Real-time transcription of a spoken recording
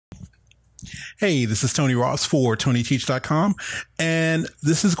Hey, this is Tony Ross for TonyTeach.com, and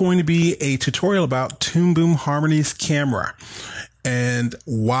this is going to be a tutorial about Toon Boom Harmony's camera and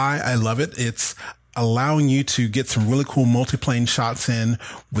why I love it. It's allowing you to get some really cool multiplane shots in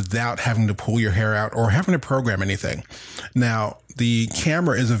without having to pull your hair out or having to program anything. Now, the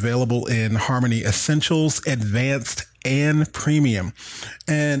camera is available in Harmony Essentials, Advanced, and Premium.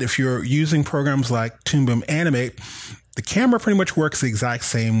 And if you're using programs like Toon Boom Animate, the camera pretty much works the exact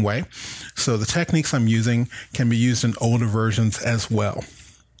same way. So the techniques I'm using can be used in older versions as well.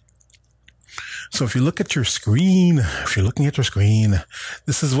 So if you look at your screen,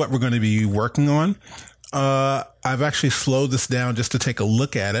 this is what we're going to be working on. I've actually slowed this down just to take a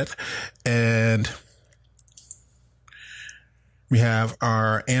look at it. And we have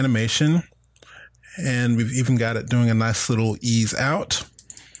our animation, and we've even got it doing a nice little ease out.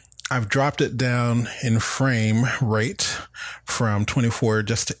 I've dropped it down in frame rate from 24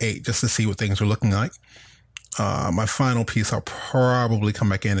 just to 8, just to see what things are looking like. My final piece, I'll probably come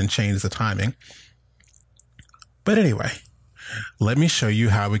back in and change the timing. But anyway, let me show you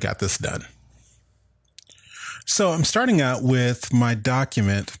how we got this done. So I'm starting out with my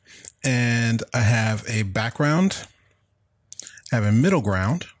document, and I have a background, I have a middle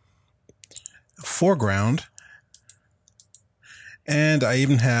ground, a foreground, and I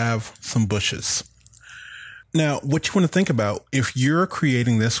even have some bushes. Now, what you want to think about, if you're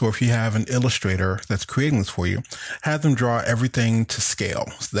creating this, or if you have an illustrator that's creating this for you, have them draw everything to scale.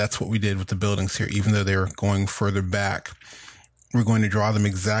 So that's what we did with the buildings here. Even though they're going further back, we're going to draw them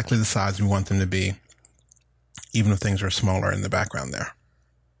exactly the size we want them to be, even if things are smaller in the background there.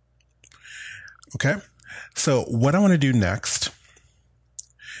 Okay, so what I want to do next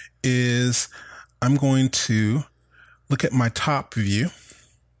is I'm going to look at my top view.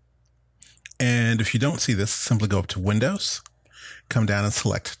 And if you don't see this, simply go up to Windows, come down and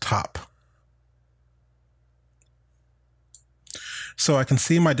select Top. So I can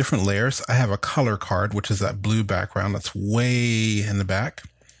see my different layers. I have a color card, which is that blue background that's way in the back.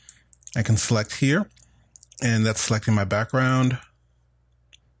 I can select here, and that's selecting my background,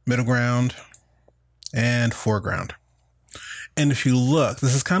 middle ground, and foreground. And if you look,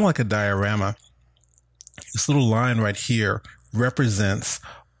 this is kind of like a diorama. This little line right here represents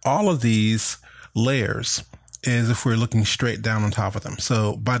all of these layers as if we're looking straight down on top of them.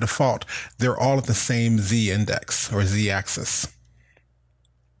 So by default, they're all at the same Z index or Z axis.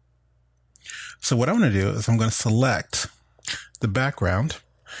 So what I'm going to do is I'm going to select the background,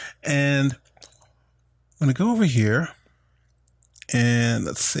 and I'm going to go over here, and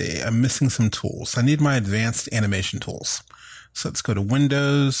let's see, I'm missing some tools. I need my advanced animation tools. So let's go to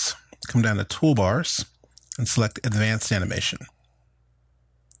Windows, come down to Toolbars, and select Advanced Animation.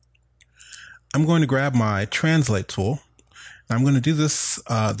 I'm going to grab my Translate tool. And I'm going to do this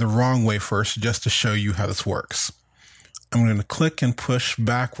the wrong way first, just to show you how this works. I'm going to click and push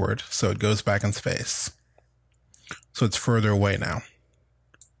backward so it goes back in space. So it's further away now.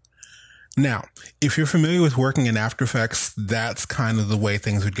 Now, if you're familiar with working in After Effects, that's kind of the way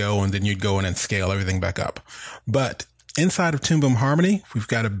things would go, and then you'd go in and scale everything back up. But inside of Toon Boom Harmony, we've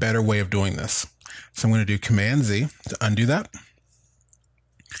got a better way of doing this. So I'm going to do Command Z to undo that.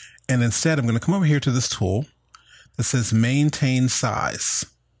 And instead, I'm going to come over here to this tool that says Maintain Size.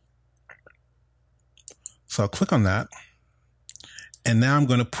 So I'll click on that. And now I'm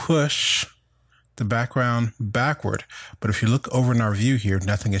going to push the background backward. But if you look over in our view here,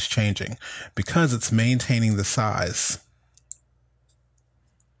 nothing is changing because it's maintaining the size.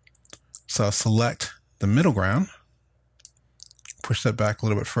 So I'll select the middle ground, push that back a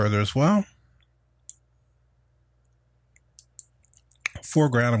little bit further as well.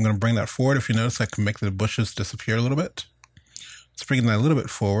 Foreground, I'm going to bring that forward. If you notice, I can make the bushes disappear a little bit. Let's bring that a little bit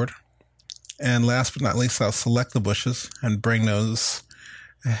forward. And last but not least, I'll select the bushes and bring those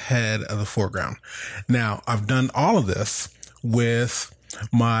ahead of the foreground. Now, I've done all of this with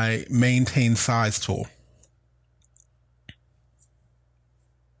my Maintain Size tool.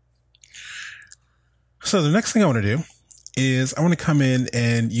 So the next thing I want to do is I want to come in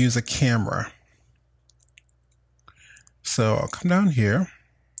and use a camera. So I'll come down here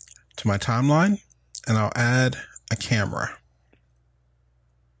to my timeline, and I'll add a camera.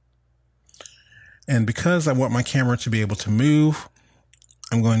 And because I want my camera to be able to move,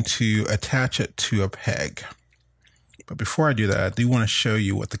 I'm going to attach it to a peg. But before I do that, I do want to show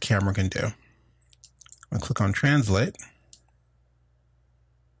you what the camera can do. I'll click on Translate.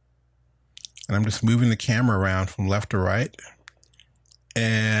 And I'm just moving the camera around from left to right.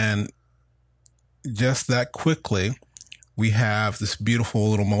 And just that quickly, we have this beautiful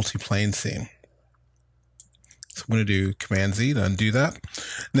little multi-plane scene. So I'm going to do Command Z to undo that.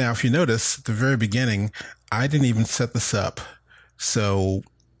 Now, if you notice at the very beginning, I didn't even set this up so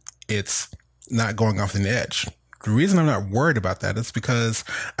it's not going off the edge. The reason I'm not worried about that is because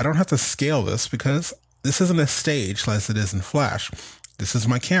I don't have to scale this, because this isn't a stage as it is in Flash. This is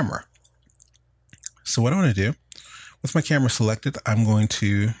my camera. So what I want to do, with my camera selected, I'm going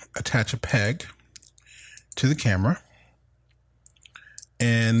to attach a peg to the camera.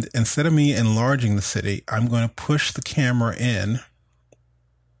 And instead of me enlarging the city, I'm going to push the camera in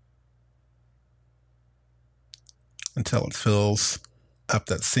until it fills up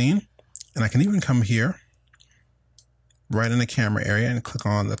that scene. And I can even come here, right in the camera area, and click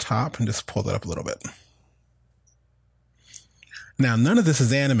on the top and just pull that up a little bit. Now, none of this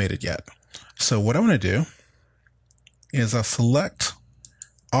is animated yet. So what I want to do is I'll select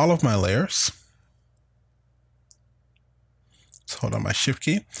all of my layers. So hold on my Shift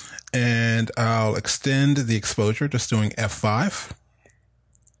key, and I'll extend the exposure, just doing F5.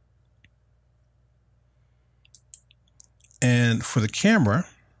 And for the camera,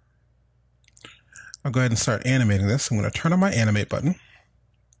 I'll go ahead and start animating this. I'm going to turn on my animate button.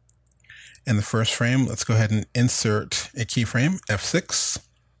 In the first frame, let's go ahead and insert a keyframe, F6.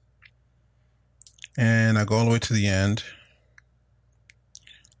 And I'll go all the way to the end.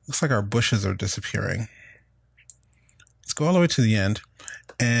 Looks like our bushes are disappearing. Let's go all the way to the end,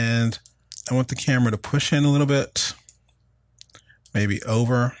 and I want the camera to push in a little bit, maybe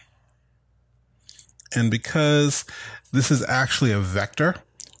over. And because this is actually a vector,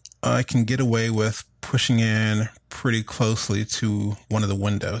 I can get away with pushing in pretty closely to one of the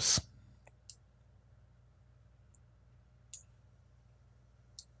windows.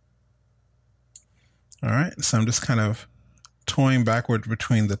 All right, so I'm just kind of toying backward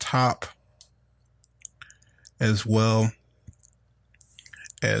between the top as well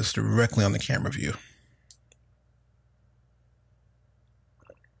as directly on the camera view.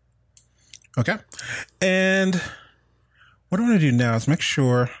 Okay, and what I want to do now is make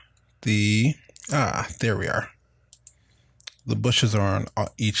sure there we are. The bushes are on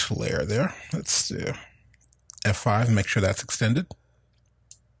each layer there. Let's do F5 and make sure that's extended.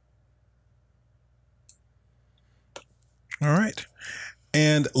 All right.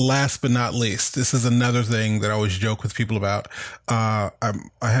 And last but not least, this is another thing that I always joke with people about. I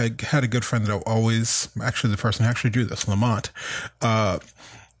had a good friend that actually the person who actually drew this, Lamont,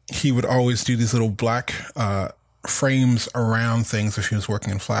 he would always do these little black frames around things if he was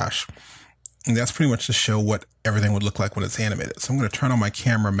working in Flash. And that's pretty much to show what everything would look like when it's animated. So I'm going to turn on my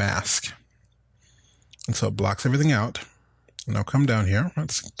camera mask. And so it blocks everything out. And I'll come down here.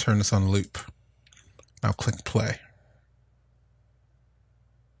 Let's turn this on loop. I'll click play.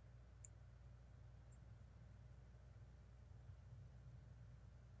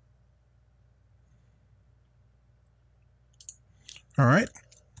 All right.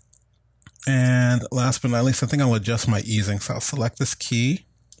 And last but not least, I think I'll adjust my easing. So I'll select this key,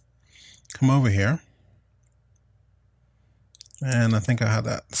 come over here. And I think I'll have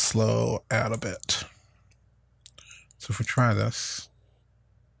that slow out a bit. So if we try this.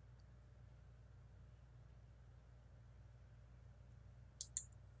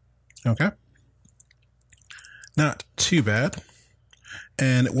 Okay. Not too bad.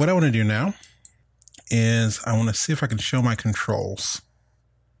 And what I want to do now is I want to see if I can show my controls.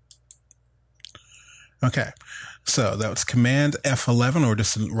 Okay, so that was Command F11, or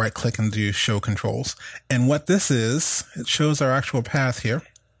just right click and do show controls. And what this is, it shows our actual path here.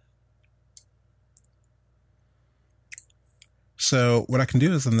 So what I can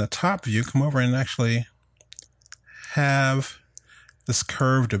do is in the top view, come over and actually have this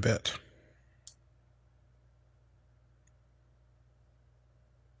curved a bit.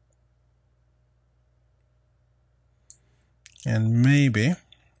 And maybe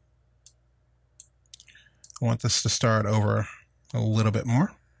I want this to start over a little bit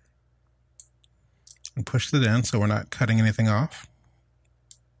more and push it in so we're not cutting anything off.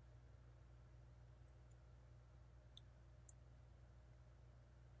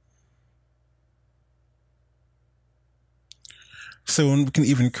 So we can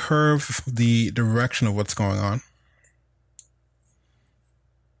even curve the direction of what's going on.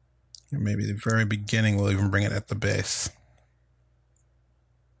 And maybe the very beginning we'll even bring it at the base.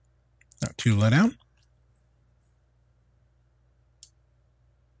 Not too low down.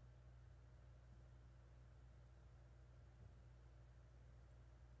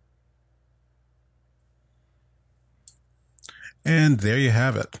 And there you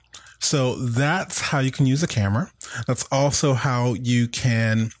have it. So that's how you can use a camera. That's also how you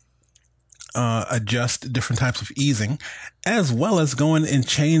can adjust different types of easing, as well as go in and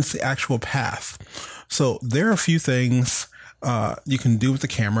change the actual path. So there are a few things you can do with the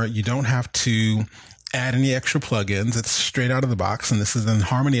camera. You don't have to add any extra plugins. It's straight out of the box, and this is in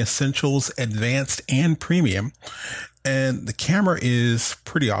Harmony Essentials, Advanced, and Premium. And the camera is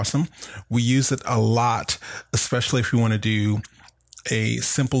pretty awesome. We use it a lot, especially if you want to do a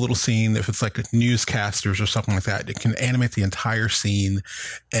simple little scene. If it's like newscasters or something like that, it can animate the entire scene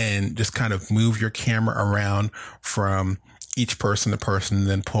and just kind of move your camera around from each person to person, and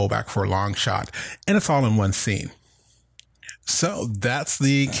then pull back for a long shot. And it's all in one scene. So that's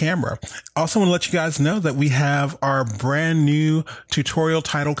the camera. Also want to let you guys know that we have our brand new tutorial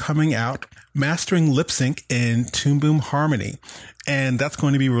title coming out, Mastering Lip Sync in Toon Boom Harmony. And that's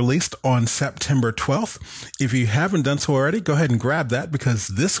going to be released on September 12th. If you haven't done so already, go ahead and grab that, because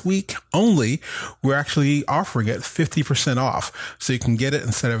this week only, we're actually offering it 50% off. So you can get it,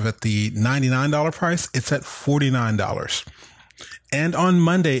 instead of at the $99 price, it's at $49. And on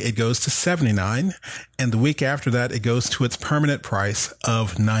Monday, it goes to $79. And the week after that, it goes to its permanent price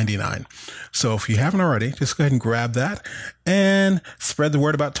of $99. So if you haven't already, just go ahead and grab that and spread the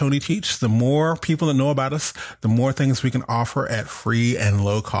word about TonyTeach. The more people that know about us, the more things we can offer at free and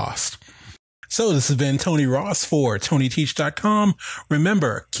low cost. So this has been Tony Ross for TonyTeach.com.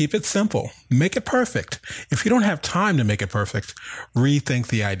 Remember, keep it simple. Make it perfect. If you don't have time to make it perfect, rethink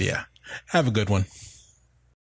the idea. Have a good one.